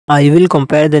I will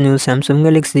compare the new Samsung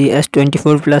Galaxy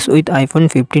S24 Plus with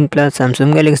iPhone 15 Plus.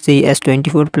 Samsung Galaxy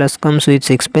S24 Plus comes with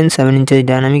 6.7 inches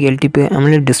dynamic LTP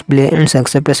AMOLED display and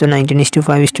success ratio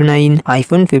 19:5:9.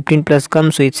 iPhone 15 Plus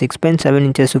comes with 6.7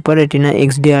 inches Super Retina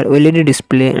XDR OLED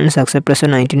display and success ratio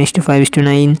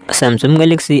 19:5:9. Samsung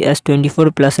Galaxy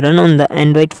S24 Plus run on the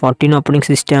Android 14 operating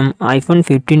system. iPhone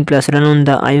 15 Plus run on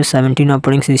the iOS 17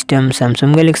 operating system.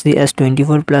 Samsung Galaxy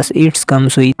S24 Plus it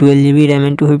comes with 12GB RAM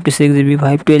and 256GB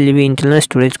 512GB internal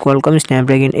storage, Qualcomm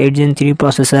Snapdragon 8 Gen 3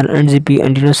 processor and GPU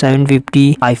Adreno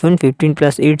 750. iPhone 15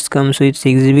 Plus it comes with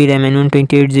 6GB RAM and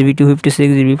 128GB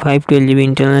 256GB 512GB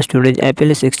internal storage, Apple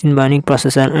A16 Bionic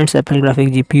processor and Apple graphic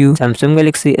GPU. Samsung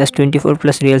Galaxy S24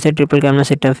 Plus real set triple camera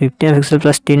setup 50MP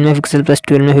plus 10MP plus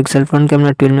 12MP front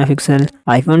camera 12MP.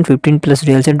 iPhone 15 Plus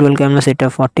real set dual camera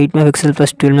setup 48MP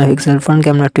plus 12MP front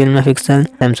camera 12MP.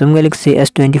 Samsung Galaxy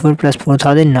S24 Plus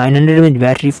 4900 mAh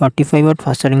battery 45W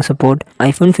fast charging support.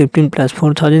 iPhone 15 Plus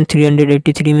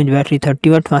 4383 mAh battery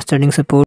 30W fast charging support.